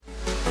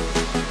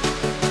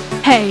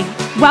Hey,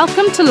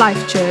 welcome to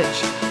Life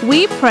Church.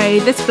 We pray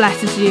this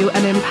blesses you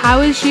and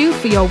empowers you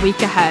for your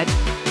week ahead.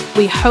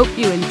 We hope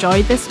you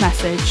enjoy this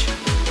message.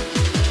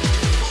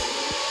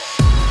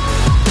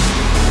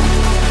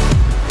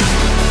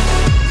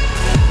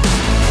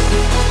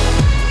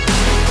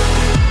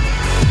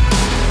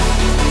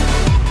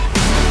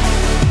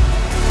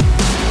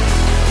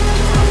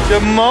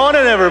 Good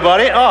morning,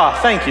 everybody. Oh,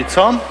 thank you,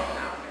 Tom.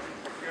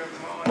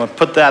 I'm going to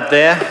put that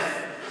there.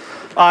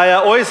 I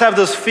always have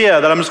this fear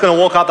that I'm just going to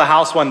walk out the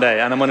house one day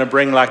and I'm going to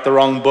bring like the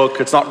wrong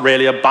book. It's not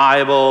really a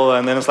Bible,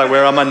 and then it's like,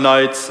 where are my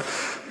notes?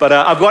 But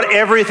I've got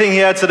everything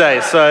here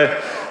today, so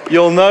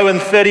you'll know in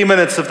 30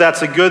 minutes if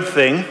that's a good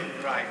thing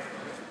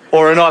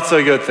or a not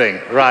so good thing,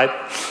 right?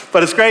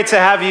 But it's great to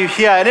have you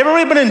here. And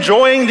everybody been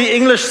enjoying the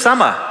English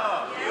summer?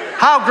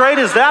 How great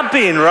has that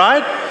been,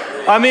 right?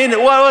 I mean,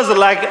 what was it,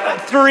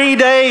 like 3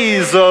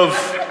 days of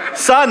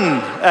sun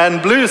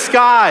and blue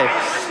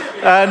sky?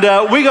 And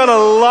we got a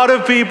lot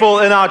of people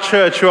in our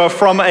church who are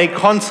from a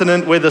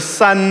continent where the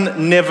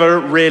sun never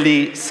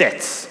really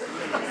sets,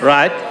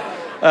 right?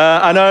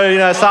 I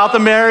know, South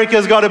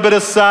America's got a bit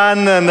of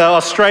sun, and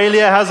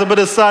Australia has a bit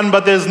of sun,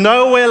 but there's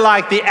nowhere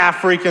like the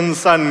African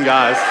sun,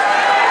 guys.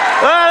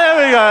 Oh,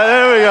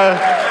 there we go.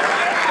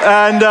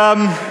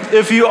 And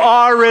if you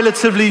are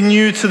relatively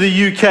new to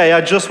the UK, I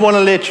just want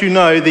to let you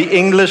know the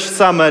English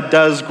summer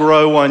does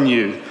grow on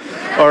you.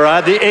 All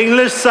right, the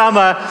English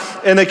summer,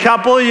 in a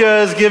couple of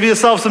years, give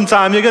yourself some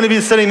time. You're going to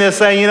be sitting there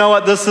saying, you know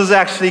what, this is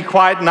actually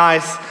quite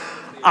nice.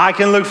 I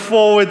can look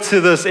forward to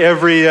this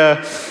every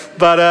year.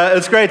 But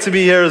it's great to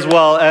be here as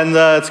well, and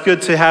it's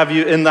good to have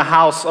you in the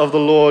house of the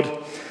Lord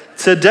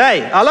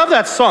today. I love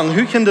that song,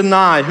 Who Can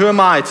Deny? Who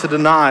am I to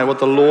deny what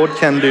the Lord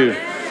can do?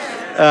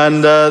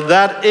 And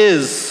that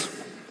is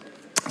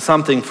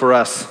something for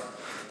us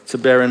to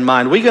bear in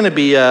mind. We're going to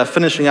be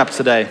finishing up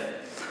today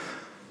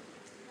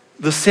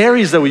the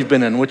series that we've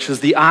been in, which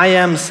is the I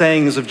Am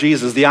Sayings of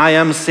Jesus, the I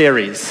Am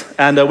series.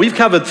 And we've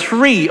covered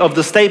 3 of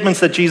the statements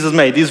that Jesus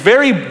made. These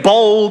very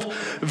bold,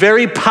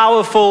 very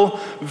powerful,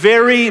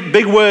 very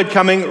big word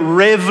coming,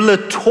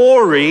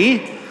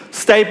 revelatory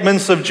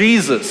statements of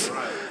Jesus.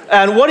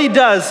 And what he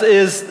does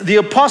is the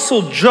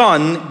Apostle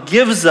John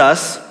gives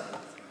us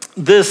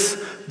this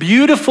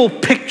beautiful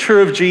picture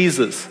of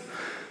Jesus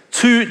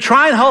to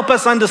try and help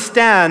us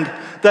understand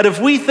that if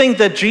we think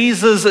that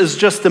Jesus is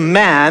just a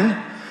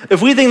man, if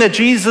we think that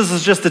Jesus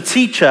is just a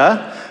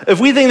teacher,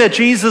 if we think that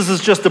Jesus is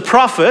just a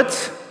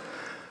prophet,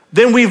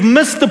 then we've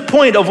missed the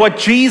point of what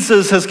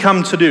Jesus has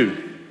come to do.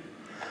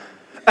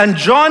 And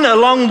John,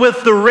 along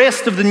with the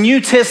rest of the New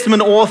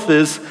Testament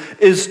authors,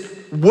 is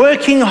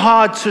working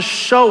hard to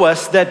show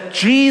us that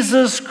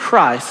Jesus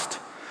Christ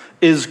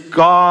is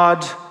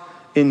God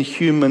in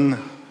human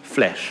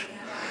flesh.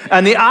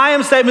 And the I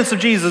am statements of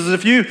Jesus,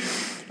 if you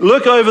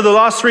look over the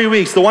last 3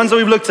 weeks, the ones that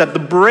we've looked at, the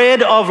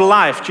bread of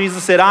life.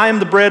 Jesus said, I am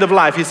the bread of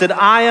life. He said,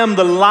 I am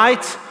the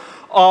light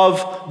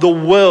of the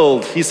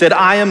world. He said,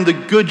 I am the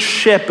good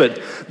shepherd.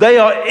 They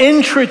are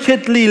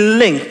intricately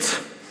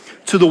linked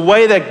to the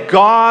way that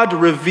God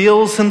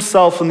reveals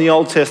himself in the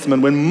Old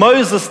Testament. When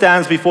Moses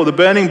stands before the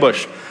burning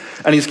bush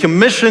and he's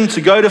commissioned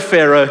to go to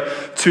Pharaoh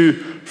to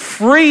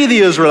free the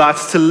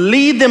Israelites, to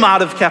lead them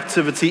out of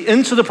captivity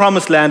into the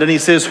promised land, and he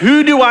says,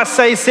 who do I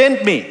say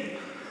sent me?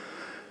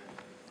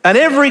 And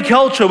every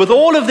culture, with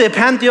all of their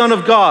pantheon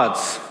of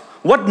gods,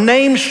 what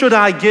name should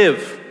I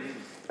give?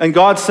 And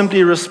God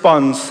simply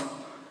responds,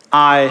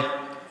 I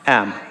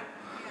am.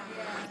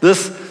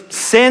 This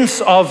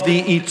sense of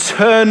the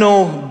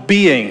eternal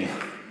being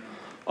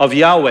of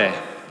Yahweh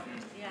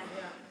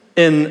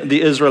in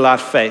the Israelite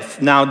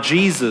faith. Now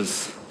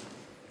Jesus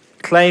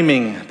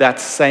claiming that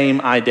same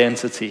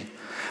identity.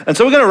 And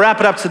so we're going to wrap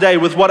it up today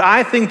with what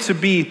I think to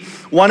be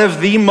one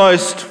of the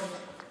most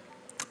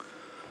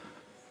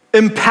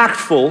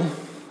impactful,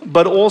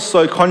 but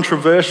also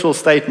controversial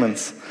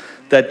statements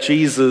that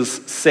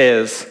Jesus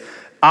says.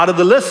 Out of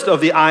the list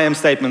of the I am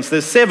statements,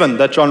 there's 7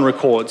 that John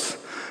records.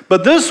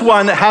 But this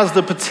one has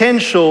the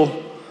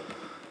potential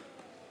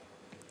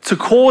to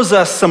cause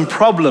us some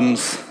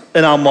problems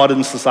in our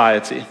modern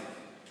society,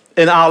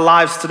 in our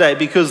lives today,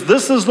 because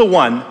this is the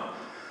one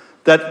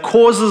that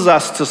causes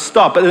us to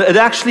stop. It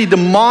actually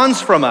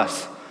demands from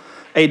us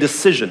a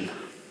decision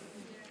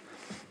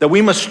that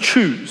we must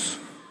choose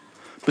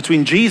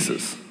between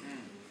Jesus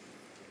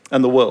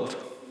and the world.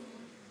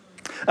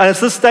 And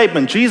it's this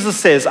statement. Jesus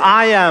says,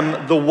 I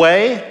am the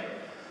way,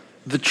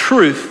 the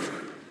truth,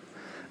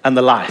 and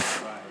the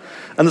life.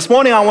 And this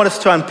morning I want us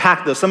to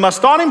unpack this. And my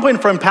starting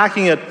point for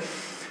unpacking it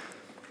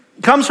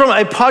comes from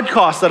a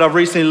podcast that I've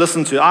recently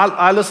listened to.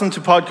 I listen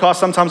to podcasts.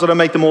 Sometimes I don't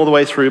make them all the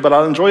way through, but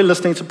I enjoy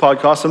listening to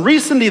podcasts. And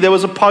recently there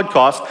was a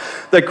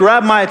podcast that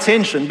grabbed my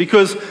attention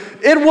because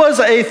it was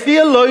a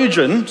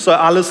theologian. So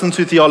I listen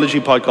to theology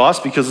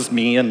podcasts because it's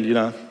me,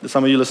 and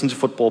some of you listen to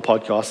football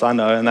podcasts, I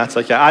know, and that's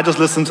okay. I just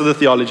listen to the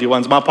theology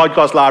ones. My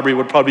podcast library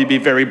would probably be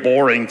very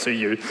boring to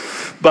you.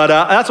 But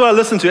that's what I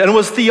listened to. And it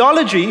was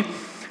theology,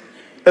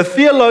 a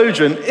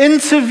theologian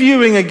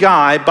interviewing a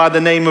guy by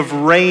the name of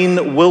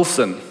Rainn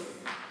Wilson.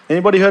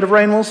 Anybody heard of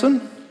Rainn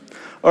Wilson?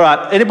 All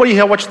right, anybody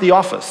here watch The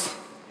Office?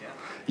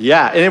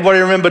 Yeah, anybody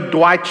remember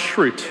Dwight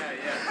Schrute?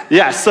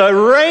 Yeah, so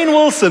Rainn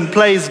Wilson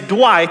plays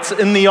Dwight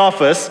in The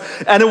Office,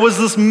 and it was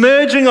this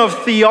merging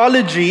of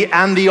theology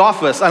and The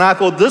Office, and I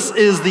thought this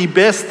is the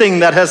best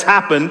thing that has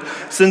happened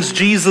since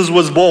Jesus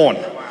was born,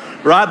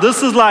 right?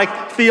 This is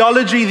like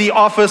theology, The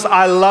Office.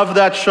 I love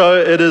that show.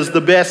 It is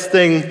the best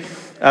thing,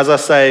 as I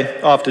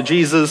say, after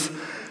Jesus.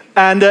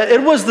 And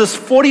it was this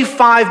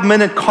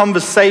 45-minute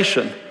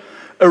conversation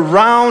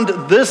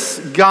around this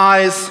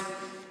guy's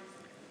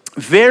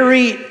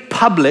very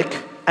public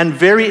and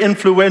very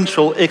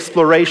influential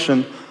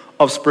exploration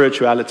of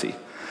spirituality.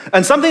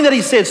 And something that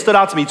he said stood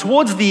out to me.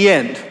 Towards the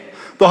end,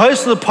 the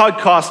host of the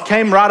podcast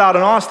came right out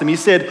and asked him, he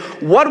said,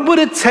 "What would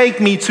it take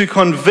me to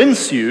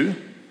convince you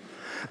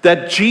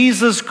that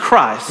Jesus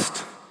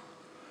Christ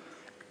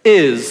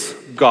is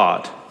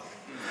God?"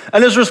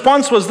 And his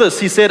response was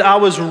this. He said, "I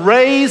was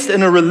raised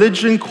in a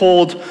religion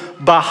called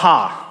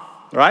Baha'i,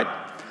 right?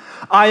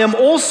 I am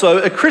also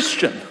a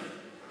Christian.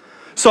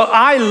 So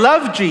I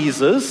love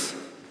Jesus.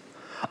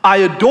 I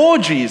adore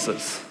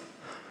Jesus.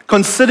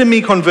 Consider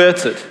me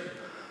converted.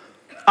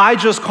 I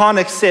just can't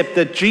accept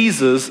that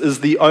Jesus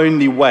is the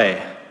only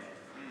way.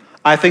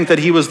 I think that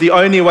he was the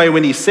only way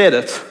when he said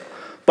it,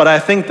 but I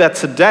think that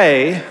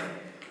today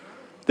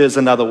there's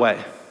another way."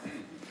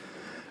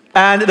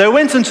 And they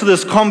went into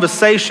this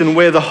conversation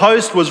where the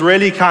host was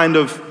really kind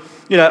of,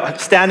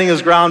 standing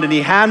his ground, and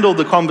he handled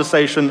the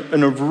conversation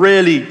in a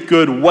really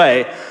good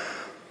way.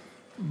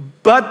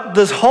 But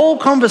this whole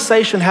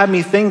conversation had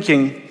me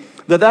thinking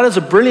that is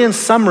a brilliant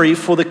summary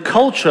for the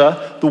culture,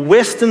 the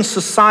Western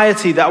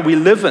society that we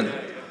live in,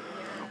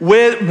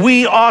 where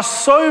we are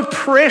so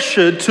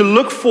pressured to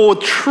look for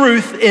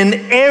truth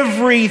in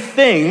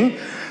everything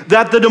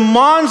that the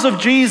demands of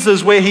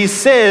Jesus, where he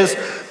says,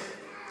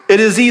 "It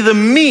is either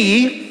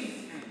me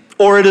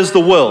or it is the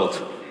world,"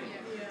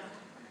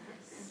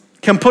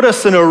 can put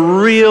us in a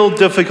real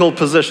difficult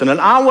position. And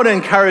I want to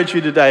encourage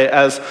you today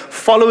as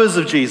followers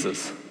of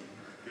Jesus.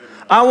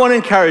 I want to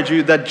encourage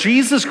you that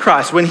Jesus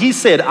Christ, when he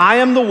said, "I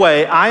am the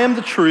way, I am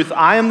the truth,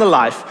 I am the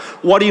life,"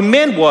 what he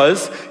meant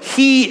was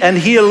he and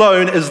he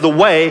alone is the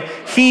way,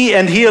 he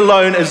and he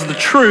alone is the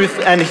truth,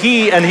 and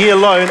he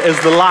alone is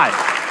the life.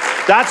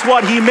 That's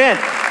what he meant.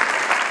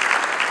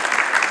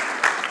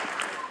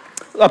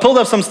 I pulled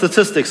up some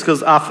statistics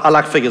because I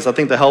like figures. I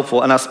think they're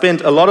helpful. And I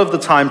spent a lot of the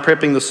time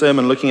prepping the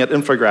sermon looking at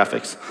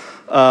infographics.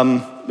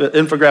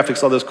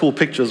 Infographics are those cool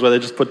pictures where they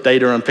just put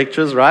data on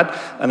pictures, right?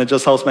 And it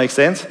just helps make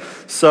sense.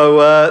 So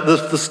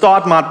the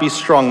start might be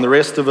strong. The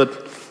rest of it,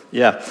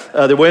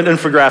 there weren't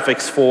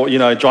infographics for,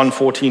 John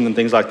 14 and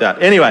things like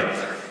that. Anyway,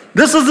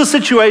 this is the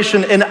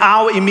situation in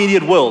our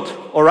immediate world,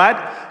 all right?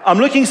 I'm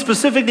looking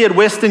specifically at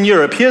Western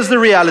Europe. Here's the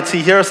reality.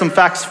 Here are some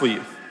facts for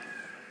you.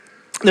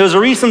 There was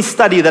a recent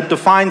study that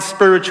defined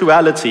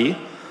spirituality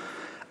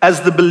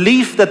as the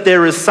belief that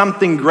there is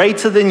something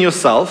greater than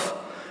yourself,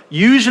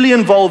 usually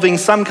involving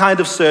some kind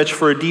of search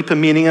for a deeper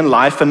meaning in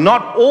life and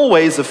not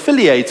always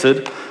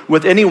affiliated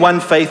with any one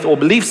faith or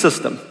belief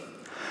system.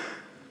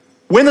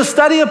 When the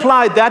study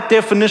applied that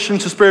definition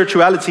to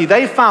spirituality,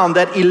 they found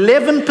that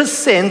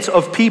 11%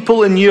 of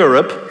people in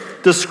Europe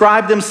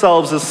describe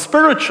themselves as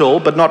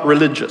spiritual but not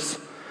religious.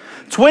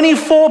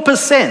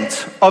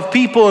 24% of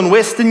people in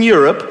Western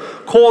Europe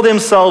call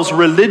themselves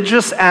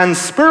religious and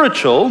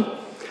spiritual.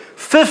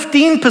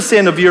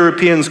 15% of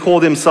Europeans call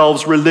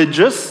themselves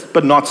religious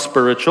but not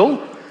spiritual.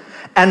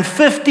 And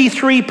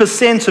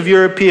 53% of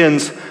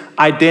Europeans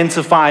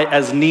identify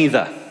as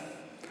neither.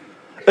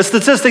 A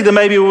statistic that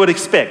maybe we would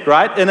expect,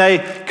 right? In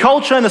a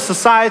culture and a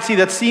society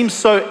that seems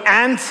so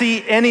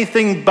anti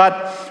anything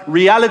but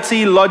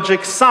reality,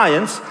 logic,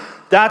 science,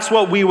 that's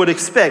what we would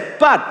expect.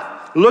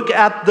 But look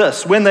at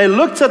this. When they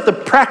looked at the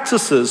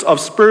practices of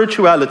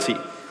spirituality,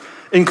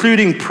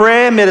 including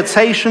prayer,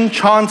 meditation,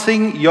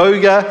 chanting,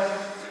 yoga,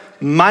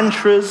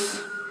 mantras,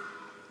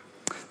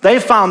 they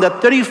found that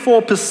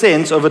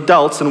 34% of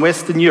adults in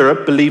Western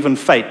Europe believe in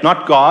fate.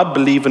 Not God,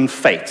 believe in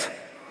fate.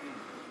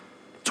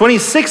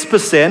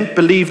 26%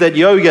 believe that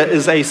yoga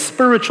is a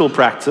spiritual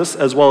practice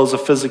as well as a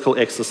physical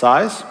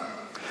exercise.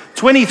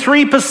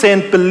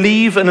 23%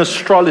 believe in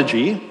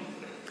astrology.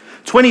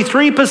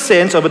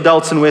 23% of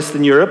adults in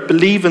Western Europe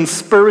believe in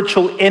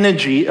spiritual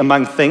energy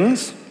among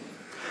things.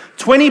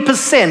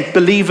 20%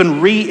 believe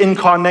in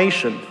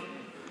reincarnation.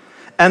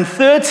 And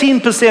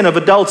 13% of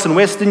adults in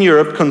Western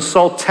Europe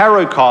consult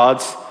tarot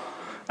cards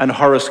and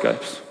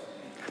horoscopes.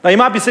 Now you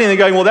might be sitting there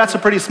going, well, that's a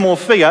pretty small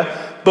figure,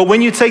 but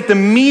when you take the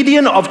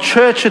median of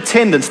church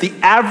attendance, the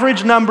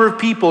average number of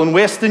people in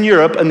Western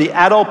Europe and the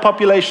adult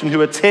population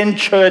who attend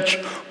church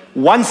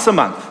once a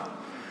month,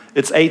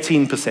 it's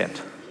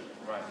 18%.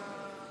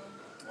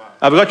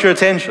 I've got your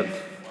attention,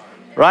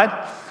 right?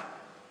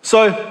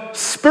 So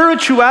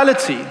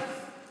spirituality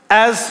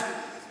as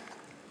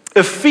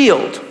a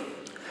field,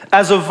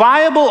 as a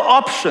viable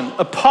option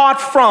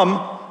apart from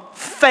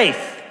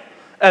faith,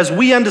 as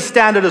we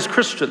understand it as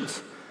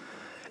Christians,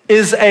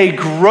 is a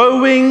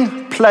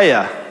growing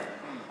player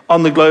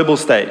on the global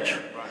stage.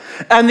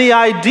 And the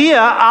idea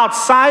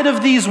outside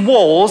of these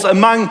walls,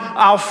 among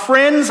our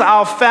friends,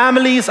 our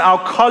families,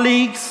 our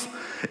colleagues,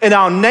 in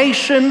our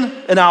nation,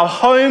 in our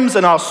homes,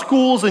 in our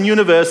schools and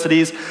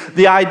universities,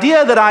 the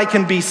idea that I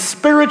can be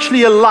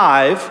spiritually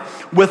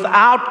alive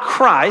without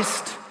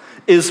Christ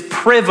is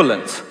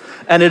prevalent,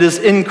 and it is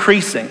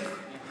increasing.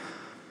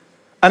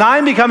 And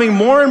I'm becoming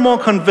more and more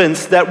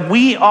convinced that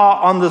we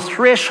are on the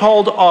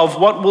threshold of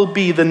what will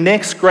be the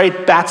next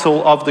great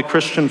battle of the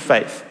Christian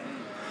faith.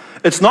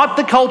 It's not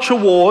the culture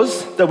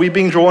wars that we're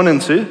being drawn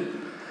into.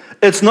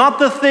 It's not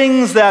the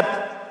things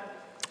that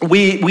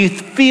we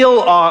feel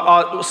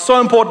are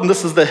so important.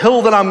 This is the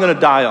hill that I'm going to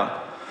die on.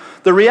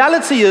 The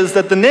reality is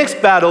that the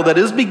next battle that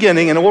is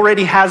beginning and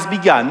already has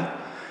begun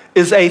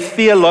is a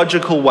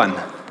theological one.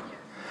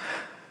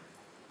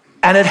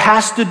 And it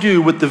has to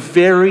do with the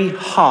very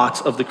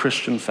heart of the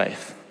Christian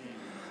faith.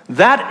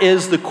 That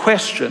is the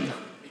question: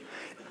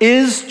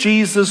 is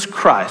Jesus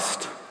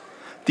Christ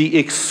the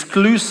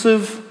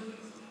exclusive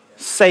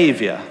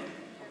Savior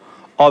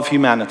of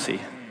humanity?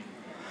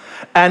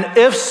 And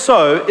if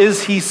so,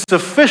 is he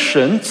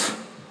sufficient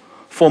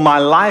for my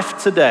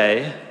life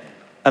today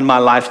and my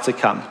life to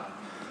come?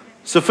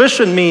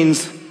 Sufficient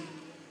means,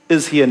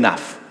 is he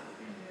enough?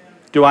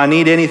 Do I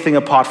need anything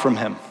apart from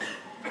him?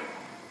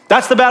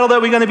 That's the battle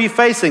that we're going to be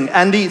facing.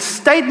 And the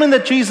statement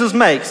that Jesus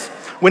makes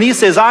when he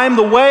says, I am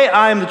the way,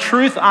 I am the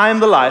truth, I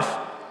am the life,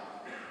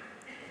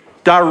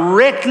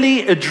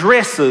 directly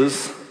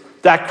addresses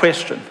that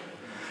question.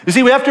 You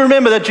see, we have to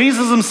remember that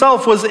Jesus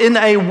himself was in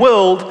a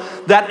world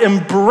that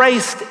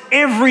embraced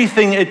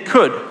everything it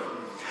could.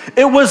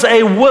 It was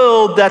a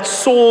world that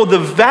saw the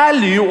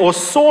value, or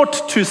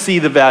sought to see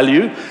the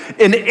value,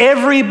 in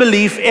every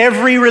belief,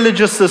 every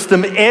religious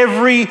system,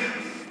 every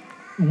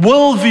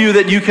worldview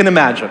that you can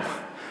imagine.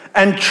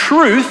 And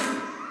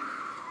truth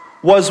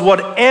was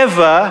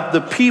whatever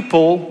the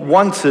people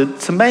wanted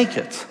to make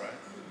it.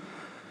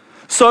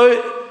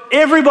 So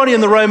everybody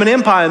in the Roman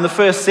Empire in the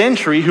first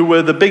century, who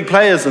were the big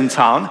players in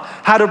town,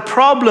 had a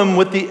problem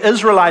with the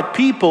Israelite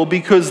people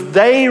because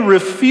they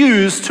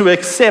refused to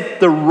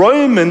accept the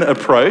Roman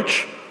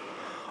approach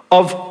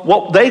of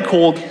what they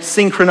called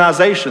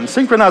synchronization.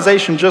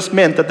 Synchronization just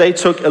meant that they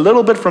took a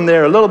little bit from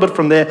there, a little bit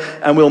from there,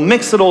 and we'll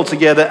mix it all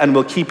together and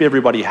we'll keep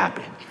everybody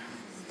happy.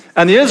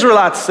 And the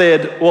Israelites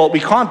said, well, we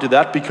can't do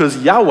that because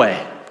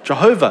Yahweh,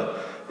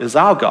 Jehovah, is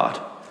our God.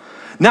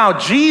 Now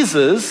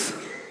Jesus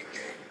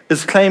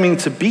is claiming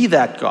to be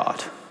that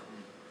God,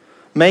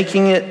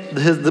 making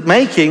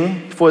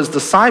for his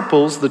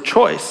disciples the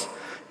choice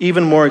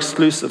even more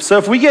exclusive. So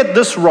if we get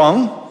this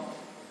wrong,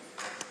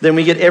 then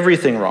we get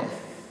everything wrong.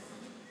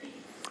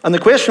 And the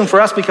question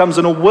for us becomes,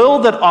 in a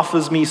world that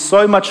offers me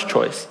so much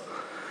choice,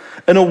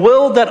 in a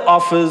world that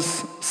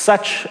offers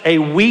such a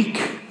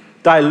weak,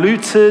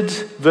 diluted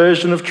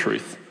version of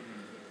truth,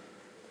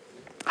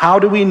 how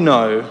do we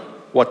know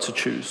what to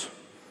choose?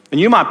 And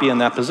you might be in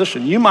that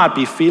position. You might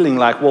be feeling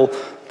like, well,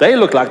 they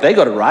look like they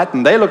got it right,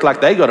 and they look like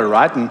they got it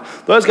right, and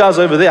those guys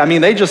over there, I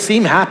mean, they just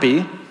seem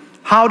happy.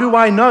 How do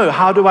I know?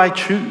 How do I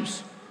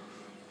choose?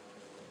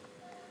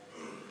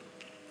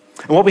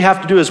 And what we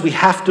have to do is we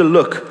have to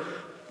look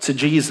to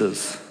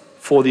Jesus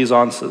for these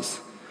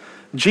answers.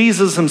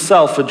 Jesus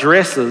himself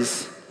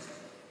addresses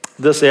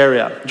this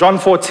area. John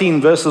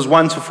 14, verses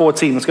 1 to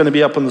 14. It's going to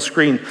be up on the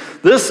screen.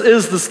 This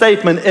is the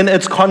statement in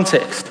its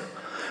context.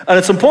 And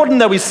it's important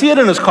that we see it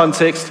in its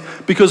context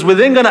because we're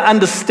then going to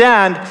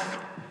understand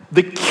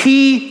the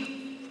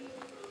key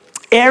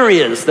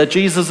areas that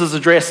Jesus is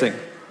addressing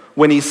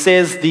when he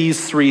says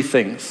these three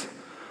things.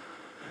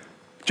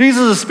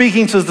 Jesus is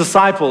speaking to his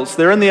disciples.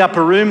 They're in the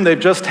upper room. They've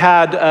just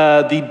had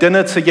the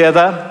dinner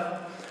together.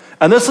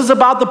 And this is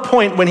about the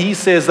point when he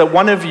says that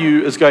one of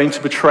you is going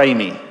to betray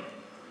me.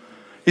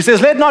 He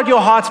says, let not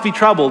your hearts be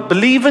troubled.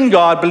 Believe in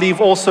God,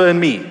 believe also in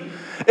me.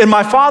 In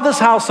my Father's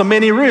house are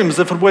many rooms.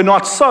 If it were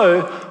not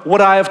so,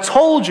 would I have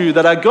told you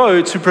that I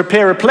go to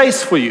prepare a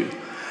place for you?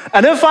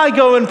 And if I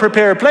go and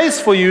prepare a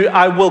place for you,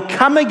 I will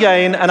come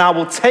again and I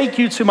will take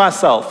you to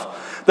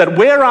myself, that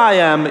where I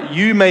am,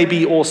 you may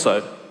be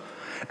also.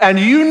 And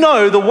you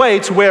know the way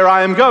to where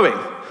I am going.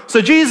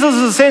 So Jesus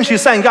is essentially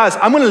saying, guys,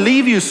 I'm going to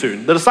leave you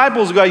soon. The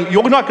disciples are going,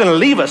 you're not going to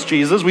leave us,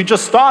 Jesus. We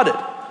just started.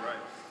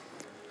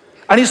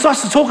 And he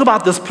starts to talk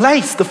about this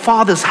place, the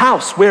Father's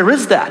house. Where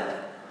is that?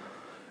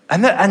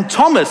 And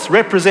Thomas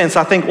represents,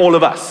 I think, all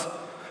of us.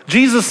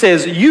 Jesus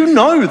says, you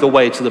know the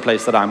way to the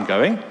place that I'm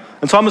going.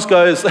 And Thomas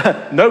goes,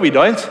 no, we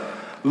don't.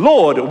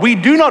 Lord, we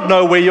do not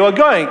know where you are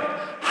going.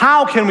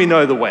 How can we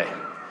know the way?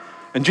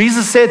 And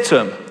Jesus said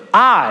to him,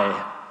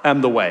 I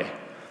am the way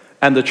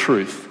and the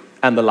truth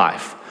and the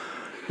life.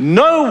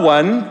 No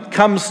one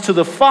comes to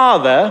the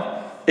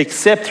Father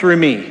except through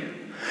me.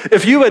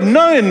 If you had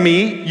known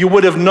me, you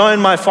would have known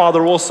my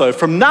Father also.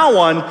 From now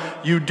on,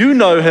 you do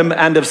know him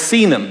and have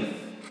seen him.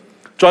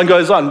 John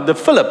goes on,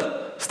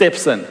 Philip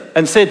steps in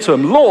and said to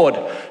him, Lord,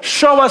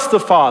 show us the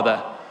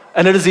Father,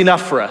 and it is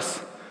enough for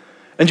us.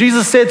 And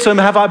Jesus said to him,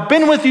 have I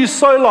been with you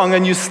so long,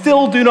 and you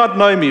still do not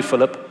know me,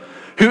 Philip?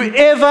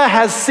 Whoever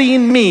has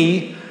seen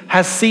me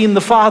has seen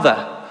the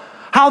Father.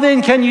 How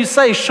then can you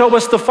say, show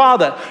us the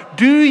Father?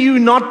 Do you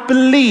not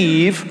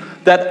believe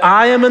that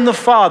I am in the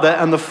Father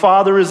and the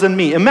Father is in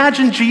me?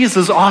 Imagine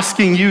Jesus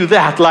asking you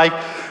that. Like,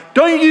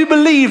 don't you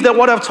believe that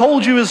what I've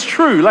told you is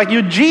true? Like,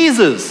 you're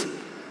Jesus.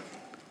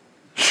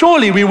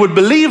 Surely we would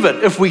believe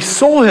it if we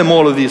saw him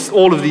all of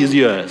these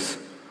years.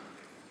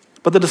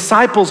 But the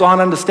disciples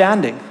aren't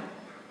understanding.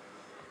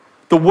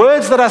 The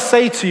words that I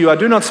say to you, I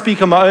do not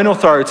speak on my own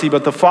authority,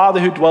 but the Father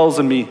who dwells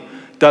in me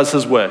does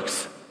his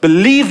works.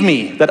 Believe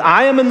me that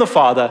I am in the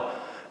Father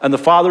and the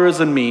Father is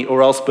in me,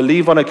 or else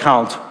believe on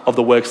account of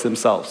the works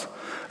themselves.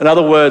 In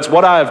other words,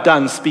 what I have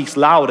done speaks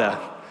louder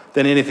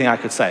than anything I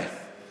could say.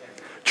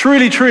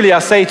 Truly, truly, I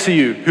say to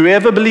you,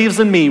 whoever believes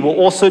in me will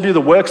also do the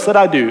works that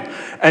I do,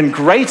 and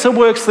greater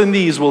works than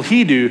these will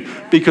he do,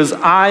 because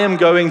I am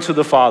going to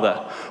the Father.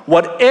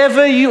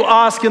 Whatever you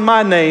ask in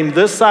my name,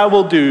 this I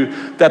will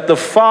do, that the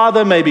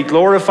Father may be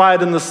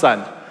glorified in the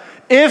Son.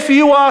 If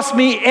you ask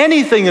me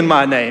anything in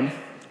my name,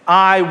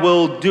 I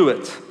will do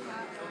it.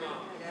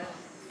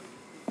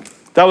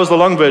 That was the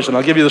long version.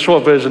 I'll give you the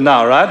short version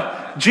now,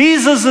 right?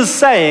 Jesus is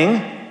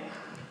saying,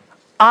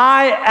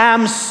 I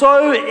am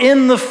so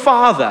in the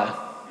Father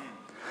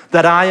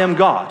that I am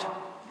God.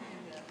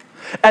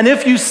 And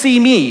if you see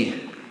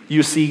me,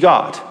 you see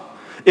God.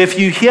 If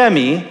you hear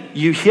me,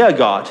 you hear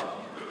God.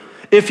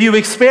 If you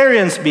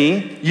experience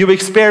me, you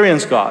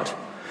experience God.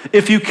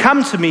 If you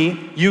come to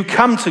me, you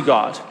come to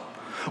God.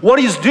 What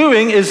he's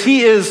doing is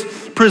he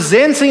is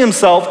presenting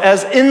himself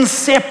as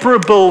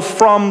inseparable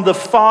from the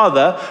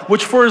Father,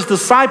 which for his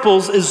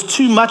disciples is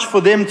too much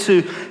for them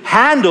to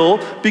handle,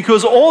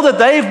 because all that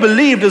they've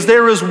believed is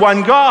there is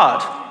one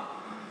God.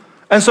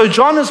 And so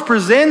John is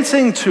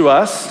presenting to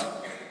us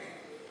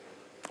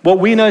what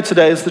we know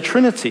today as the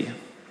Trinity.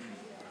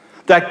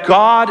 That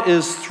God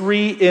is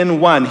three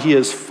in one. He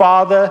is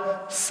Father,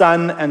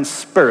 Son, and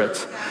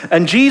Spirit.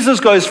 And Jesus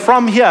goes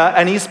from here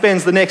and he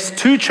spends the next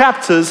 2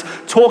 chapters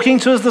talking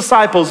to his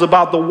disciples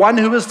about the one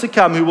who is to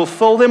come, who will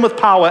fill them with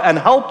power and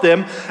help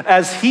them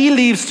as he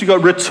leaves to go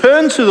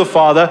return to the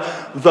Father,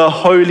 the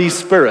Holy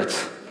Spirit.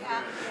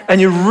 And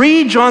you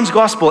read John's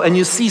gospel and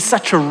you see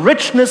such a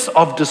richness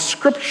of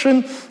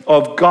description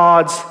of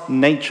God's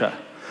nature.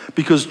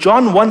 Because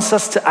John wants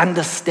us to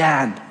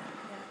understand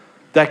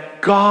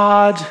that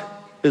God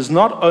is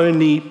not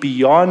only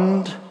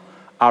beyond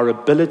our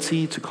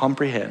ability to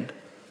comprehend,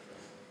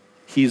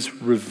 he's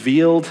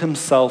revealed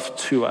himself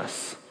to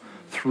us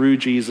through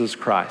Jesus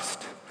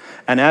Christ.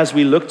 And as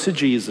we look to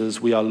Jesus,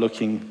 we are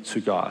looking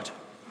to God.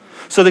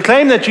 So the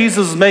claim that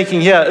Jesus is making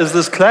here is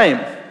this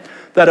claim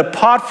that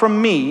apart from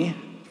me,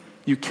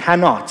 you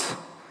cannot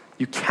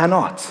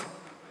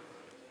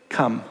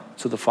come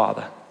to the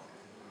Father.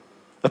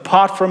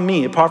 Apart from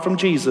me, apart from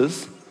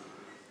Jesus,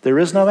 there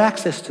is no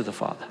access to the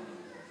Father.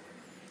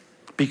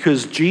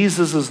 Because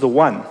Jesus is the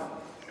one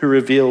who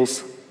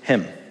reveals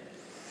him.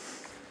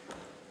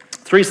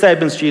 3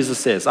 statements Jesus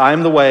says: I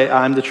am the way,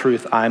 I am the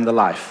truth, I am the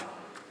life.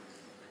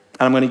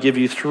 And I'm going to give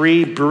you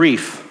 3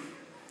 brief,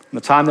 in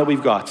the time that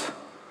we've got,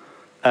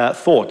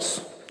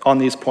 thoughts on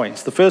these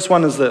points. The first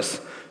one is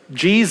this: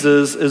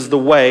 Jesus is the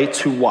way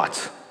to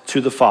what?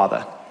 To the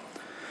Father.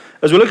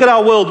 As we look at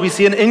our world, we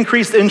see an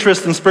increased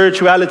interest in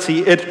spirituality.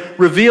 It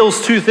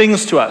reveals 2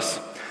 things to us.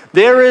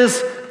 There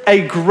is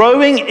a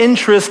growing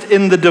interest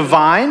in the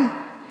divine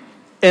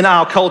in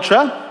our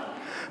culture,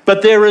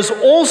 but there is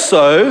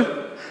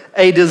also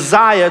a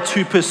desire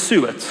to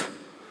pursue it.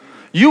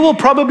 You will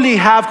probably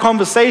have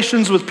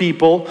conversations with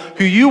people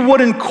who you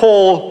wouldn't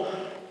call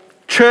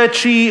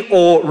churchy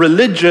or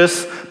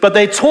religious, but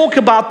they talk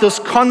about this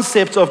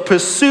concept of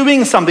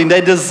pursuing something.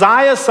 They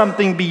desire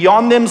something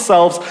beyond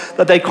themselves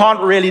that they can't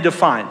really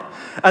define.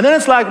 And then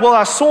it's like, well,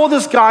 I saw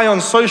this guy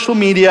on social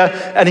media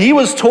and he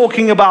was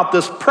talking about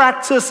this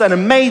practice and it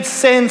made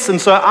sense,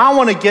 and so I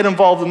want to get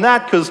involved in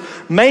that because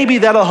maybe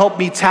that'll help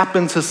me tap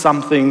into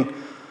something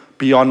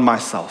beyond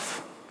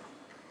myself.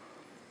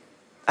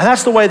 And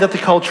that's the way that the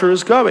culture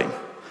is going.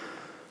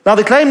 Now,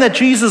 the claim that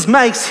Jesus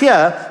makes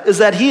here is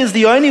that he is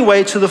the only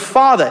way to the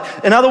Father.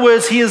 In other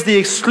words, he is the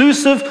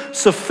exclusive,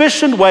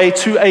 sufficient way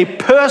to a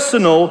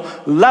personal,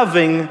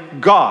 loving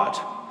God.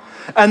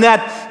 And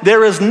that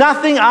there is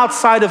nothing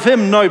outside of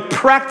him, no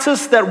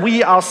practice that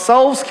we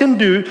ourselves can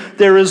do.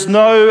 There is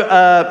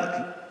no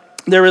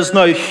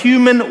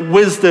human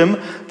wisdom.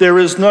 There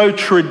is no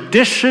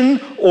tradition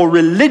or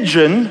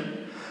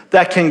religion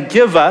that can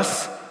give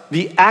us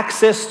the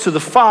access to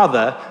the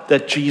Father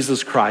that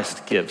Jesus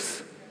Christ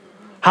gives.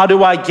 How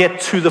do I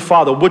get to the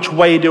Father? Which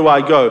way do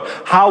I go?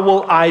 How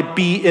will I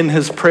be in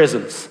his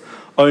presence?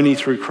 Only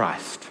through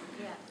Christ.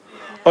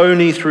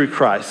 Only through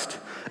Christ.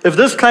 If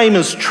this claim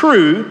is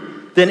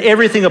true, then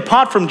everything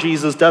apart from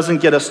Jesus doesn't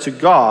get us to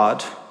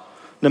God,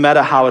 no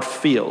matter how it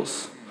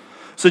feels.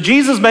 So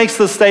Jesus makes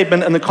this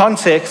statement in the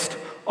context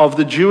of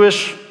the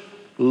Jewish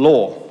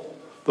law,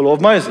 the law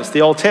of Moses,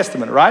 the Old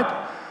Testament, right?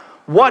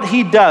 What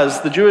he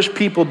does, the Jewish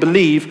people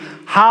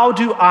believe, how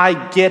do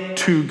I get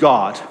to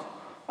God?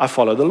 I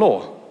follow the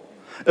law.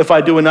 If I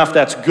do enough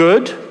that's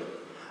good,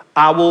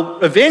 I will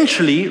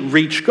eventually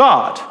reach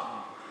God.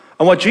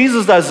 And what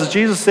Jesus does is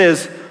Jesus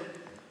says,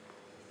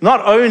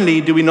 not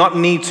only do we not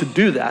need to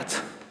do that,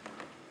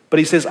 but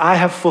he says, I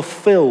have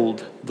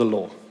fulfilled the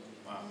law.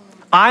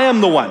 I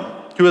am the one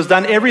who has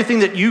done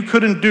everything that you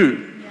couldn't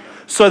do,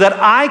 so that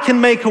I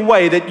can make a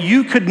way that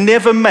you could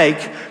never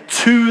make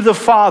to the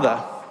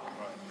Father.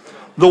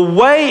 The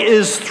way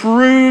is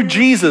through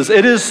Jesus.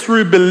 It is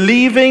through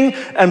believing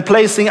and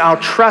placing our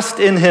trust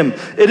in him.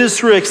 It is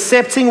through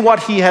accepting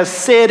what he has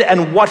said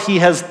and what he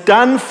has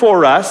done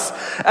for us,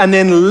 and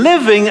then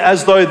living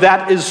as though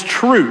that is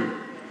true.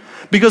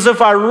 Because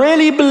if I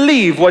really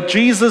believe what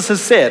Jesus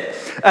has said,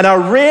 and I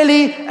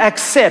really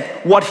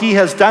accept what he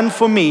has done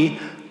for me,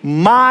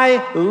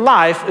 my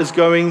life is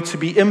going to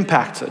be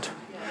impacted,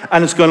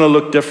 and it's going to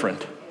look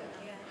different.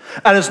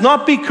 And it's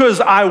not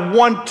because I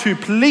want to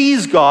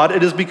please God,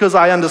 it is because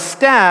I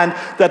understand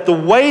that the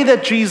way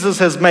that Jesus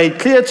has made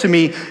clear to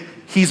me,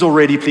 he's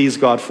already pleased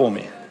God for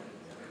me.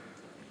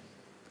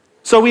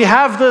 So we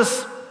have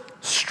this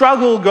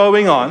struggle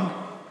going on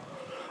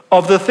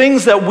of the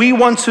things that we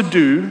want to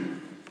do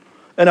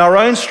in our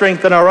own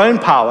strength and our own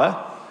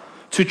power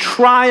to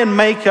try and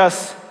make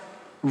us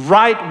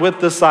right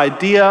with this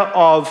idea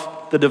of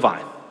the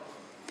divine.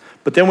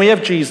 But then we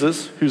have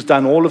Jesus, who's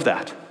done all of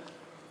that,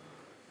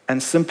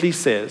 and simply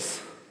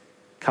says,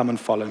 come and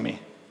follow me.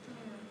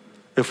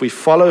 If we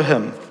follow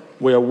him,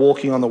 we are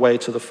walking on the way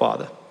to the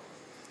Father.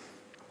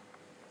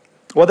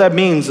 What that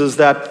means is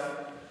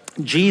that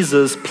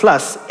Jesus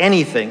plus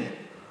anything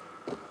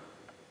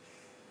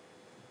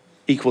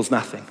equals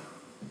nothing.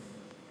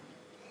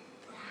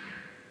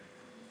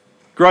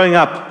 Growing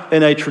up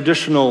in a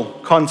traditional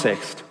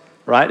context,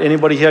 right?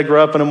 Anybody here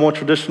grow up in a more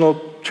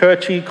traditional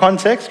churchy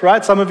context,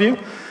 right? Some of you.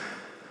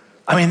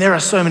 I mean, there are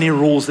so many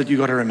rules that you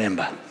got to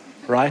remember,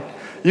 right?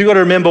 You got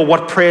to remember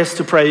what prayers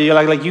to pray. You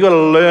like you got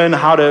to learn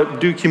how to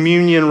do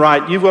communion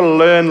right. You've got to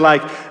learn,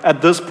 like,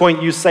 at this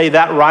point you say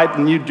that right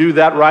and you do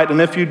that right, and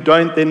if you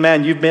don't, then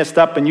man, you've messed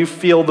up, and you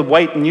feel the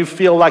weight, and you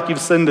feel like you've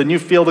sinned, and you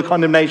feel the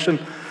condemnation.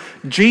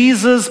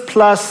 Jesus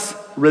plus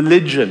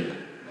religion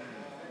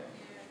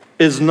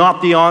is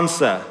not the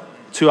answer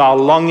to our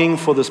longing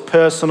for this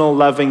personal,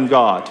 loving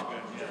God.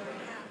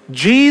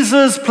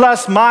 Jesus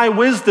plus my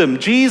wisdom,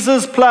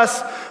 Jesus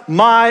plus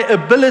my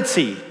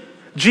ability,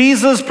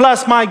 Jesus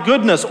plus my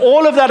goodness,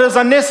 all of that is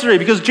unnecessary,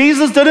 because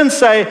Jesus didn't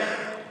say,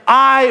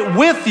 I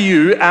with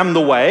you am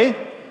the way.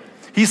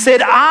 He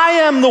said, I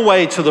am the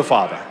way to the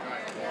Father.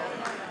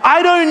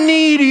 I don't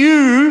need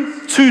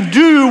you to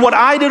do what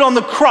I did on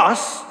the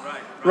cross,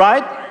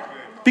 right?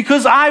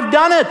 Because I've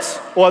done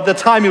it. Or at the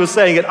time he was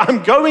saying it,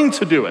 I'm going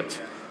to do it.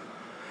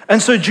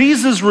 And so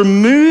Jesus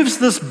removes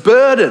this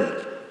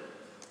burden,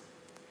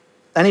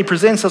 and he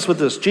presents us with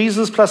this: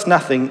 Jesus plus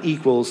nothing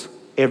equals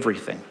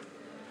everything.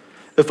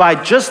 If I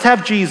just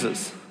have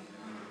Jesus,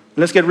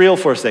 let's get real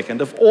for a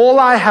second. If all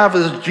I have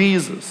is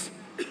Jesus,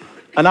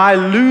 and I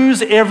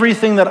lose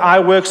everything that I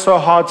work so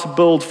hard to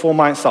build for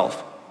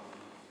myself,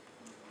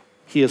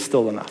 he is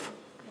still enough.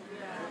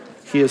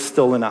 He is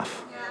still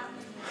enough.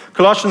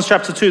 Colossians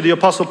chapter 2, the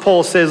Apostle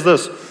Paul says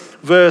this,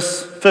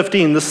 verse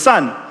 15, the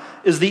Son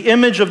is the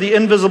image of the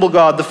invisible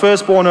God, the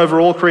firstborn over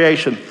all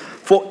creation.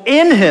 For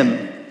in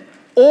him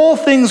all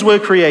things were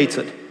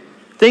created,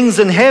 things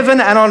in heaven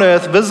and on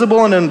earth,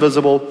 visible and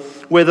invisible,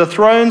 whether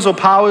thrones or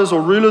powers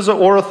or rulers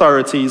or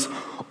authorities,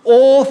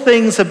 all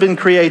things have been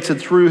created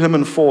through him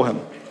and for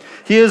him.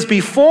 He is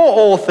before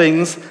all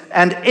things,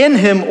 and in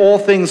him all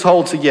things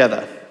hold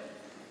together.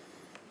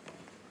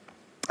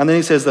 And then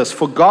he says this,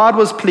 for God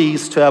was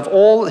pleased to have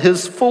all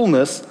his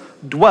fullness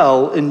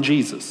dwell in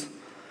Jesus,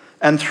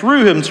 and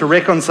through him to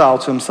reconcile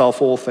to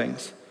himself all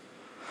things.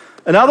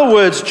 In other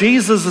words,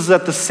 Jesus is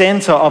at the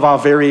center of our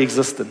very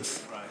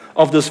existence,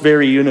 of this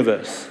very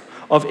universe,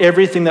 of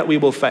everything that we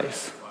will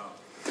face.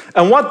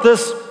 And what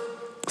this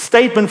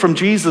statement from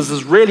Jesus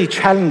is really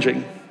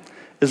challenging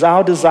is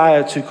our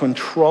desire to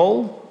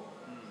control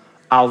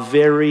our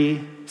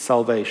very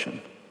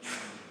salvation.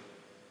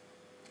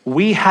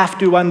 We have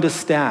to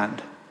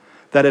understand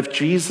that if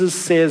Jesus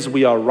says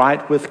we are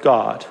right with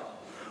God,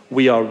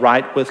 we are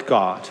right with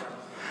God.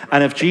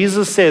 And if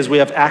Jesus says we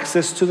have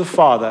access to the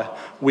Father,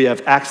 we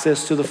have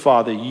access to the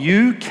Father.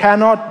 You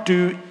cannot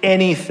do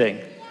anything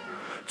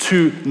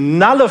to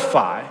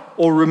nullify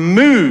or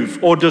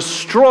remove or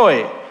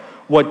destroy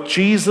what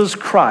Jesus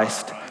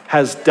Christ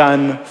has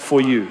done for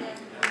you.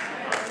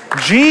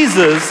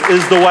 Jesus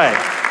is the way.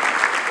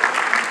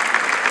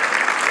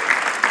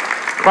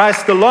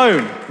 Christ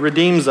alone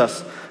redeems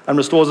us and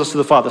restores us to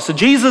the Father. So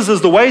Jesus is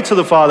the way to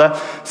the Father.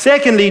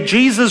 Secondly,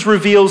 Jesus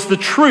reveals the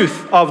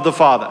truth of the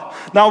Father.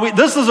 Now,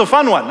 this is a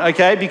fun one,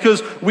 okay?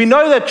 Because we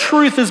know that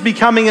truth is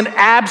becoming an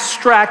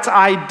abstract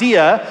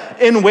idea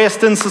in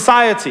Western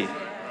society.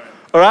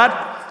 All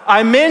right?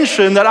 I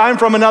mentioned that I'm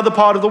from another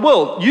part of the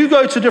world. You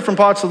go to different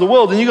parts of the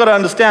world, and you got to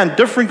understand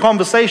different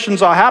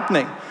conversations are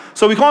happening.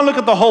 So we can't look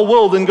at the whole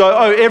world and go,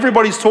 oh,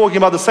 everybody's talking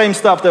about the same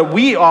stuff that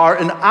we are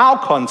in our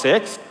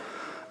context.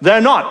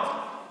 They're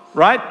not,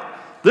 right?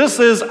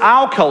 This is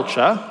our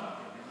culture,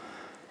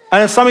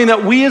 and it's something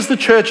that we as the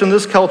church in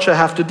this culture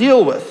have to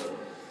deal with.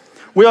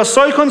 We are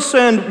so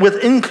concerned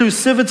with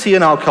inclusivity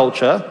in our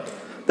culture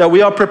that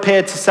we are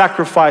prepared to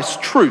sacrifice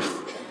truth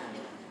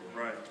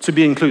to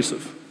be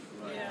inclusive.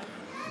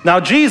 Now,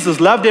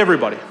 Jesus loved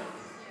everybody.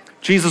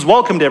 Jesus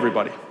welcomed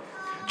everybody.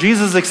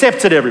 Jesus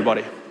accepted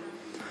everybody.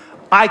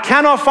 I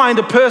cannot find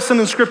a person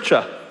in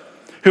Scripture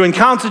who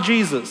encountered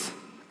Jesus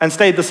and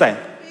stayed the same.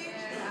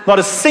 Not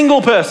a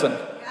single person.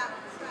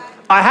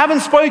 I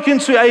haven't spoken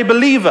to a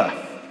believer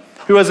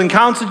who has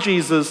encountered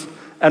Jesus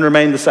and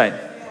remained the same.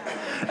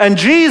 And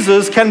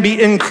Jesus can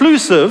be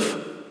inclusive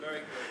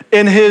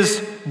in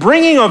his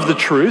bringing of the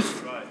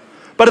truth,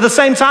 but at the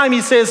same time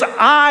he says,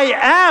 I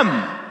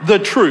am the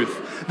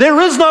truth. There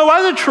is no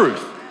other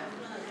truth.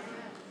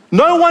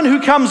 No one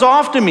who comes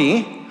after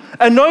me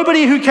and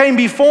nobody who came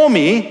before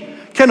me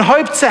can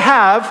hope to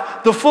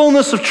have the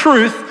fullness of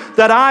truth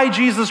that I,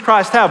 Jesus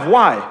Christ, have.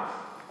 Why?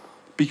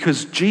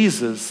 Because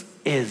Jesus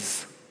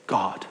is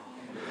God.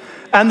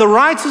 And the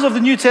writers of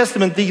the New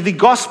Testament, the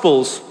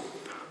Gospels,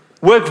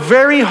 work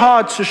very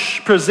hard to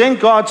present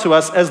God to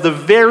us as the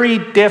very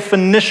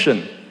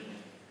definition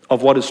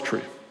of what is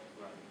true.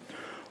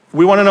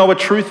 We want to know what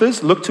truth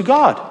is? Look to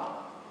God.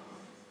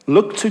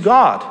 Look to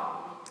God.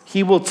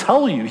 He will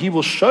tell you, he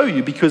will show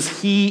you,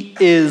 because he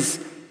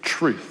is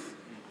truth.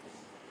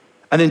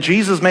 And then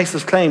Jesus makes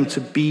this claim to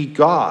be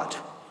God.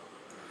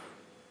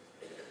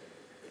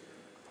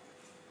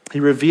 He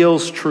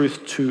reveals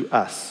truth to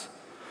us.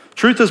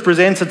 Truth is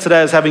presented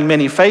today as having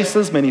many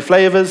faces, many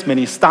flavors,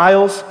 many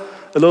styles,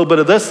 a little bit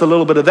of this, a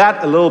little bit of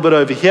that, a little bit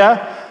over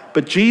here.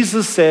 But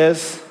Jesus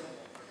says,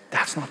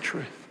 that's not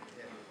truth.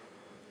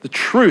 The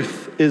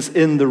truth is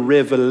in the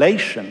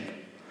revelation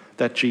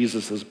that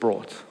Jesus has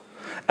brought.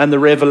 And the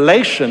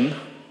revelation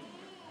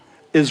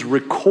is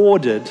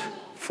recorded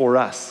for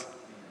us.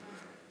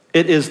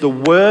 It is the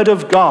Word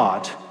of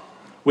God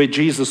where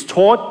Jesus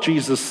taught,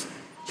 Jesus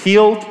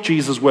healed,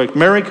 Jesus worked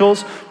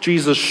miracles,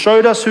 Jesus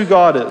showed us who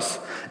God is.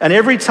 And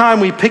every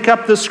time we pick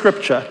up this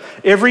scripture,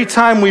 every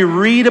time we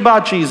read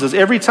about Jesus,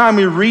 every time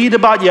we read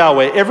about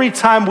Yahweh, every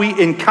time we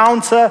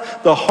encounter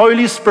the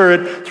Holy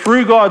Spirit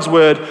through God's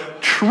word,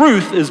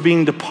 truth is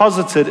being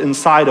deposited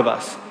inside of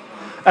us.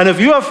 And if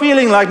you are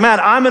feeling like,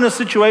 man, I'm in a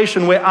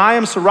situation where I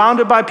am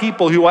surrounded by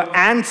people who are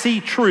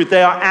anti-truth,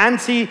 they are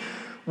anti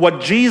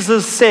what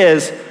Jesus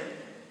says,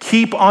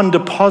 keep on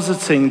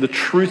depositing the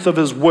truth of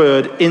his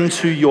word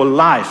into your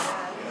life.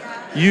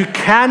 You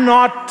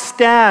cannot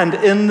stand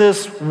in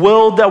this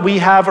world that we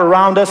have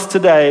around us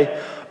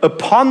today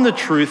upon the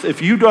truth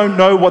if you don't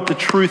know what the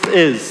truth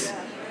is.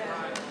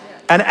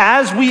 And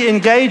as we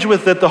engage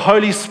with it, the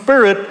Holy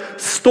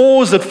Spirit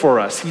stores it for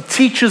us. He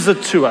teaches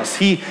it to us.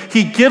 He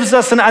gives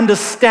us an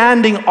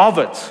understanding of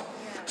it.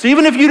 So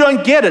even if you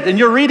don't get it and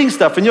you're reading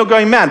stuff and you're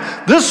going, man,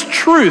 this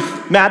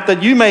truth, Matt,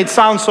 that you made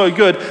sound so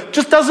good,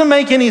 just doesn't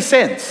make any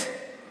sense.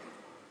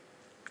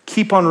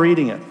 Keep on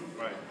reading it.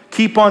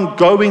 Keep on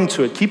going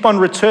to it. Keep on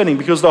returning,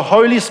 because the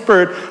Holy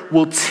Spirit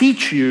will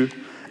teach you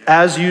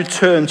as you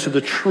turn to the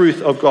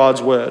truth of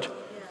God's word.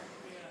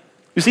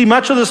 You see,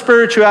 much of the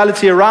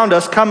spirituality around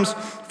us comes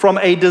from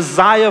a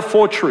desire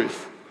for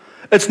truth.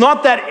 It's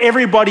not that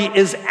everybody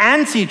is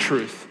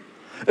anti-truth.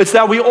 It's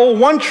that we all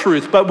want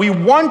truth, but we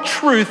want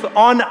truth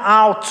on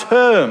our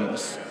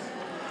terms.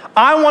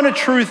 I want a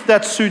truth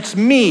that suits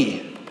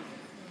me.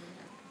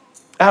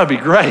 That would be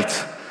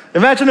great.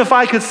 Imagine if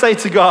I could say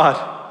to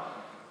God,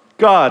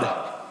 God,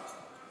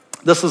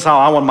 this is how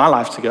I want my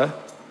life to go.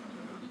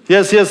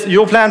 Here's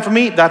your plan for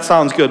me. That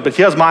sounds good, but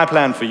here's my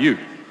plan for you.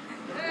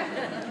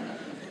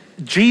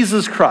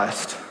 Jesus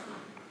Christ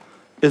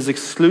is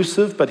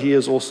exclusive, but he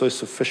is also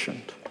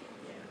sufficient.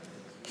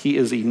 He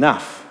is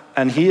enough,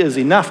 and he is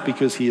enough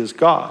because he is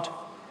God.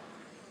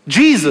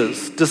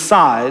 Jesus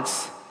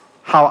decides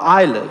how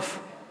I live,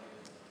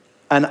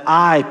 and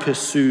I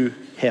pursue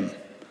him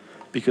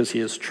because he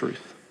is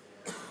truth.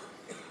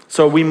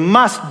 So we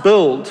must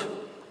build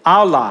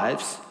our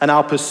lives and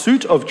our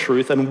pursuit of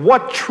truth and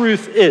what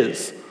truth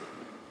is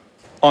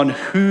on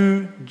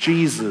who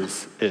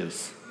Jesus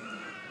is.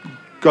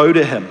 Go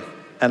to him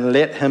and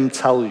let him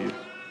tell you.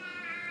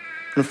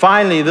 And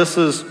finally, this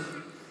is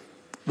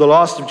the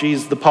last of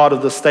Jesus, the part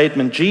of the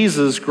statement.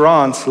 Jesus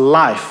grants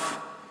life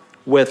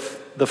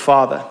with the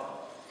Father.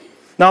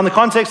 Now, in the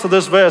context of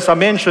this verse, I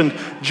mentioned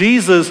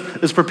Jesus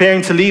is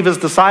preparing to leave his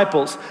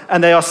disciples,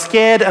 and they are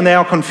scared and they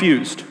are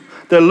confused.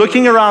 They're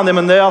looking around them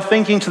and they are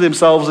thinking to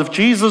themselves, if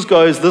Jesus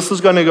goes, this is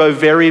going to go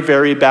very,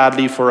 very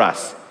badly for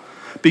us.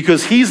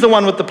 Because he's the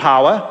one with the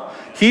power.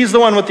 He's the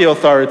one with the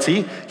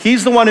authority.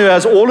 He's the one who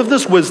has all of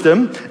this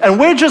wisdom. And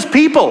we're just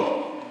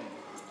people.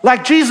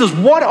 Like, Jesus,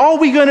 what are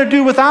we going to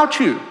do without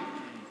you?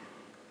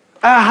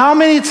 How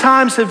many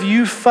times have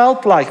you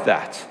felt like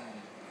that?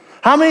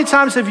 How many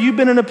times have you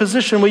been in a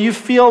position where you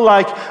feel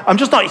like, I'm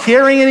just not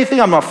hearing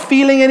anything, I'm not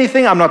feeling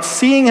anything, I'm not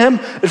seeing him?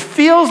 It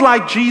feels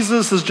like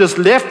Jesus has just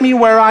left me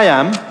where I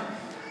am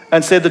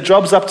and said, the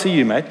job's up to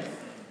you, mate.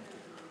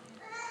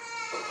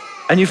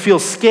 And you feel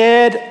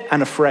scared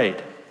and afraid.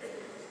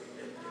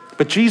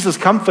 But Jesus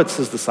comforts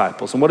his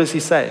disciples. And what does he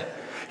say?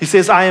 He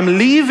says, I am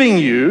leaving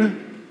you,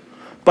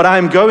 but I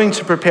am going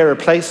to prepare a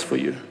place for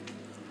you.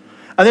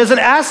 And there's an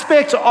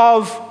aspect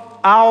of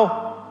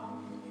our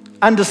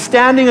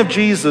understanding of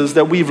Jesus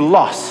that we've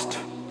lost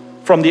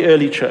from the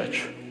early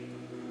church.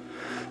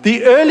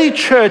 The early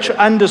church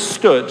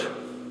understood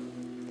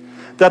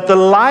that the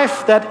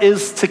life that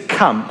is to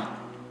come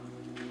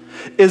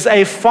is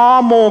a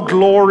far more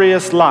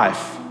glorious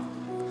life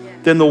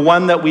than the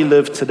one that we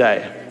live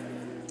today.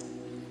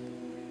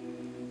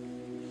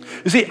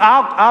 You see,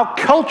 our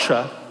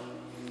culture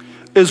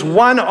is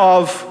one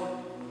of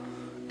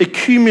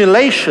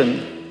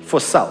accumulation for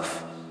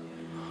self.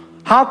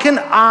 How can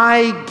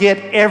I get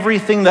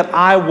everything that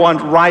I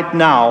want right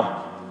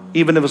now,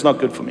 even if it's not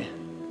good for me?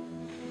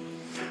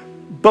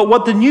 But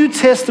what the New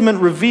Testament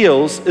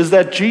reveals is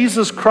that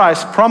Jesus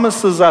Christ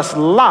promises us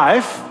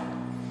life,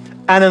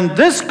 and in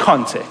this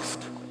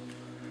context,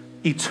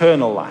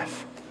 eternal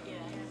life.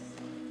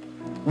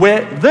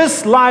 Where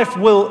this life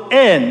will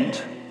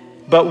end,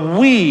 but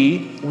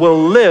we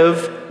will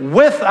live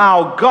with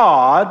our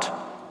God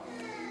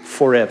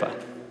forever.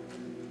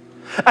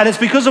 And it's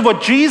because of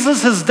what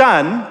Jesus has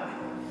done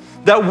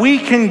that we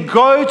can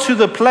go to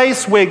the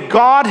place where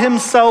God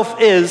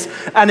himself is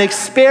and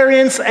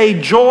experience a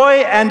joy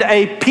and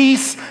a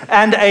peace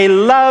and a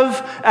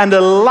love and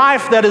a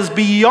life that is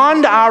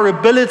beyond our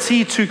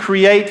ability to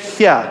create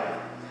here.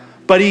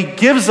 But he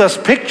gives us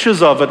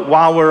pictures of it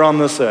while we're on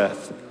this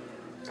earth.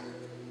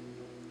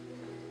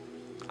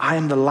 I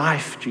am the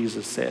life,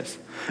 Jesus says.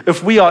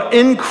 If we are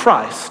in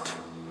Christ,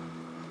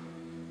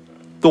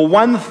 the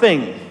one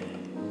thing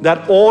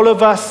that all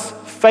of us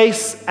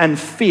face and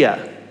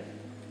fear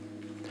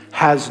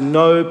has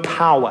no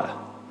power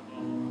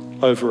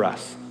over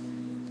us.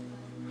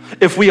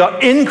 If we are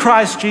in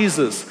Christ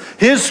Jesus,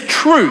 his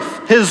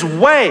truth, his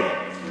way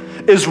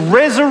is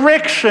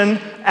resurrection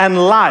and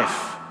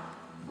life.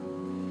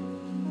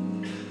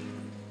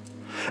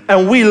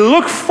 And we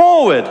look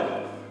forward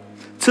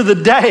to the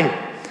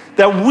day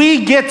that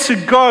we get to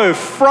go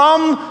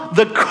from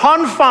the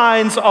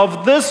confines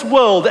of this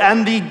world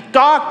and the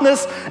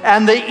darkness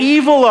and the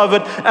evil of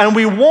it, and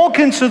we walk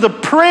into the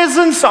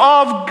presence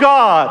of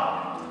God.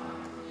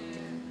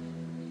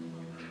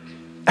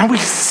 And we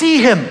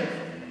see him.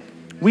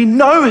 We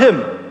know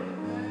him.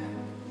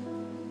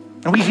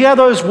 And we hear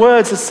those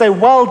words that say,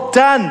 "Well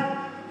done,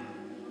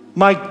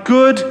 my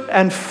good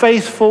and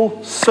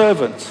faithful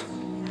servant."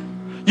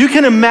 You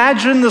can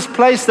imagine this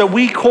place that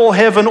we call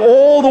heaven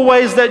all the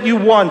ways that you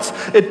want.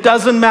 It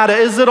doesn't matter.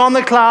 Is it on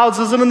the clouds?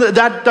 Is it in the...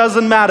 That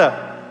doesn't matter.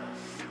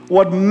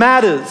 What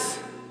matters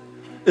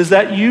is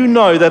that you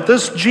know that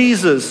this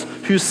Jesus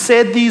who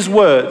said these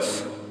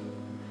words,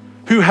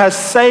 who has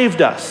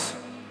saved us,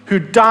 who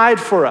died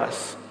for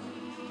us,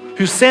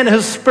 who sent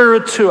his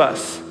Spirit to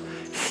us,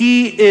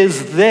 he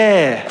is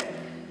there,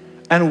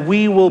 and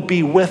we will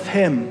be with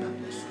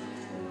him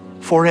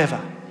forever.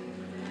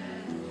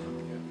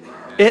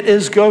 It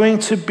is going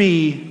to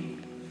be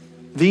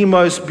the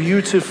most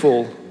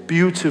beautiful,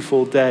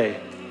 beautiful day.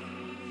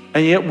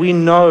 And yet we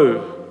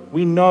know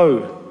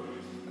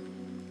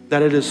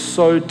that it is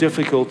so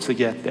difficult to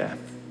get there.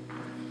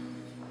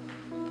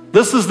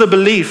 This is the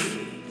belief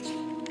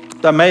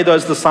that made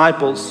those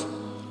disciples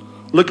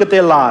look at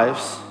their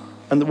lives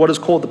and what is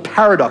called the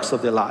paradox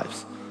of their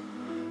lives.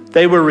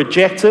 They were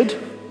rejected,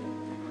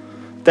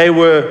 they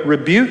were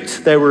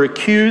rebuked, they were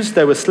accused,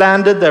 they were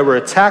slandered, they were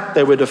attacked,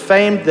 they were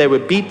defamed, they were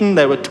beaten,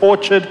 they were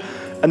tortured,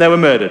 and they were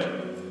murdered.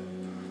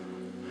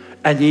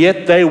 And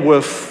yet they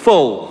were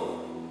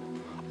full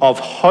of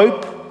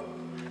hope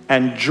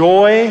and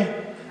joy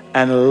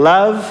and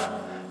love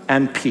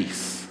and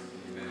peace,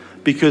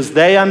 because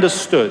they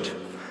understood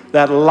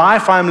that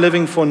life I'm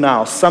living for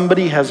now,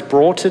 somebody has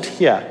brought it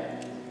here.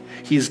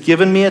 He's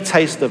given me a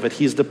taste of it.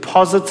 He's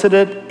deposited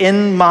it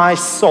in my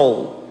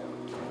soul.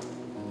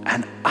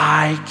 And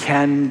I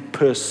can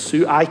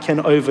pursue, I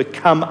can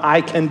overcome, I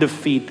can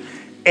defeat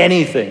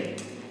anything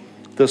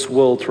this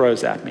world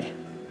throws at me.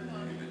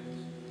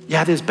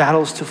 Yeah, there's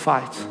battles to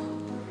fight.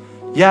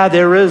 Yeah,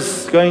 there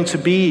is going to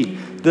be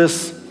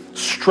this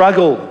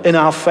struggle in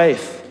our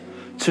faith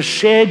to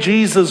share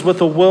Jesus with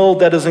a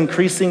world that is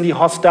increasingly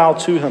hostile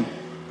to him.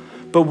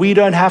 But we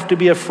don't have to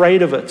be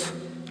afraid of it.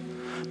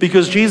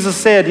 Because Jesus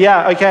said,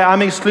 yeah, okay,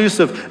 I'm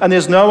exclusive and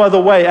there's no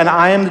other way and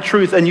I am the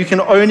truth and you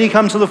can only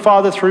come to the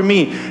Father through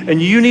me.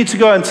 And you need to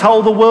go and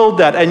tell the world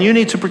that, and you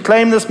need to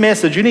proclaim this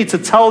message. You need to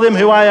tell them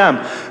who I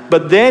am.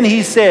 But then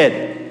he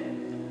said,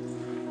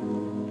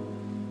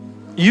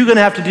 you're going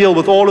to have to deal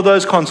with all of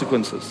those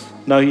consequences.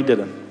 No, he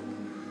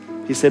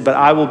didn't. He said, but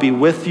I will be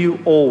with you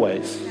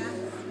always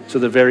to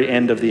the very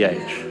end of the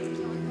age.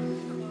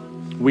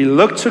 We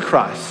look to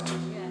Christ.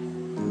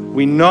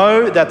 We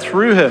know that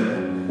through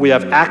him, we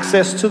have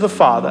access to the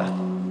Father.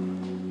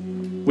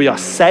 We are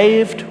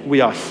saved, we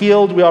are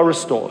healed, we are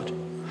restored.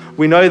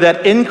 We know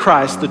that in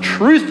Christ, the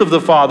truth of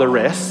the Father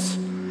rests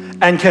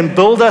and can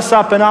build us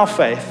up in our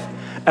faith.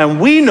 And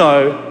we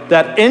know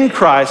that in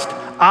Christ,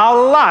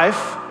 our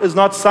life is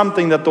not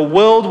something that the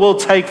world will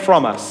take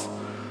from us,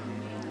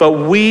 but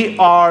we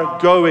are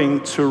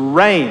going to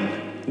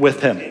reign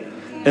with him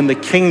in the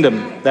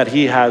kingdom that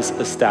he has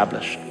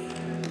established.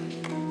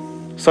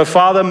 So,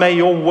 Father, may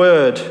your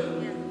word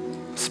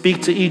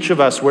speak to each of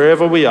us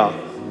wherever we are.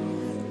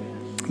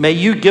 May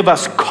you give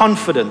us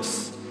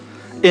confidence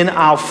in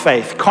our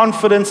faith,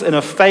 confidence in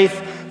a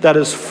faith that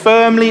is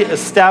firmly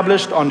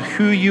established on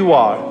who you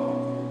are.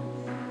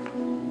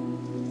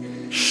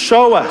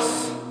 Show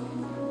us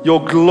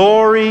your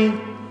glory,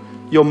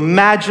 your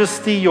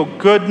majesty, your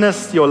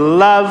goodness, your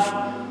love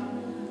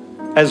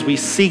as we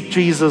seek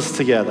Jesus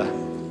together.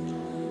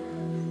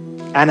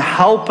 And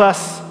help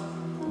us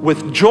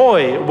with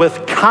joy,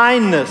 with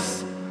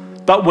kindness,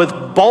 but with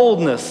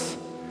boldness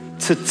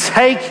to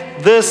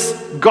take this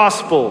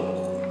gospel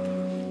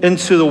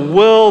into the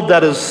world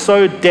that is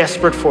so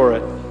desperate for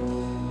it.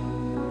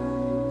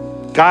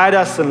 Guide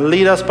us and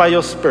lead us by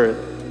your Spirit.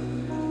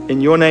 In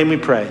your name we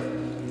pray.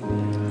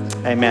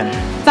 Amen.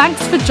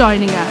 Thanks for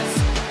joining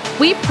us.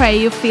 We pray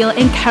you feel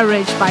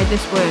encouraged by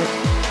this word.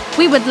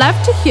 We would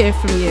love to hear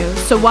from you,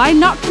 so why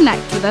not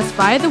connect with us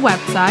via the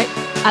website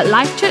at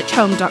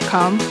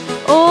lifechurchhome.com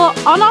or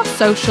on our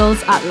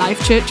socials at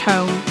Life Church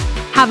Home.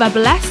 Have a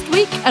blessed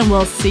week and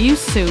we'll see you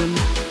soon.